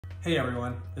Hey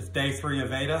everyone, it's day 3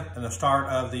 of Ada and the start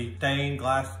of the Stained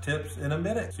Glass Tips in a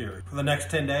Minute series. For the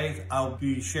next 10 days, I'll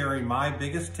be sharing my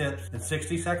biggest tips in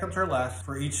 60 seconds or less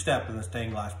for each step in the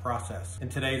stained glass process. In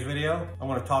today's video, I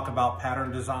want to talk about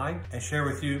pattern design and share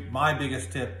with you my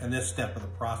biggest tip in this step of the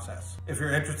process. If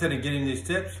you're interested in getting these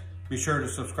tips, be sure to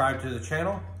subscribe to the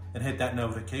channel and hit that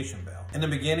notification bell. In the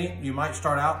beginning, you might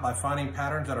start out by finding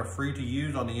patterns that are free to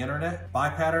use on the internet, buy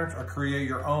patterns, or create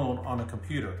your own on a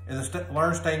computer. In the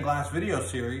Learn Stained Glass video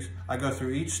series, I go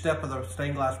through each step of the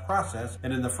stained glass process,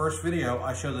 and in the first video,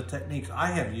 I show the techniques I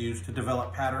have used to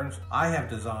develop patterns I have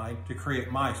designed to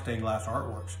create my stained glass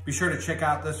artworks. Be sure to check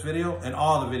out this video and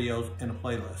all the videos in the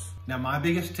playlist. Now, my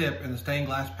biggest tip in the stained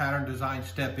glass pattern design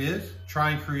step is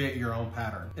try and create your own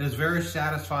pattern. It is very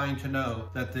satisfying to know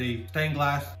that the stained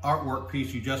glass artwork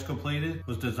piece you just completed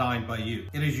was designed by you.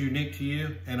 It is unique to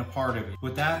you and a part of you.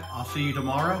 With that, I'll see you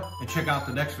tomorrow, and check out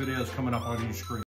the next videos coming up on your screen.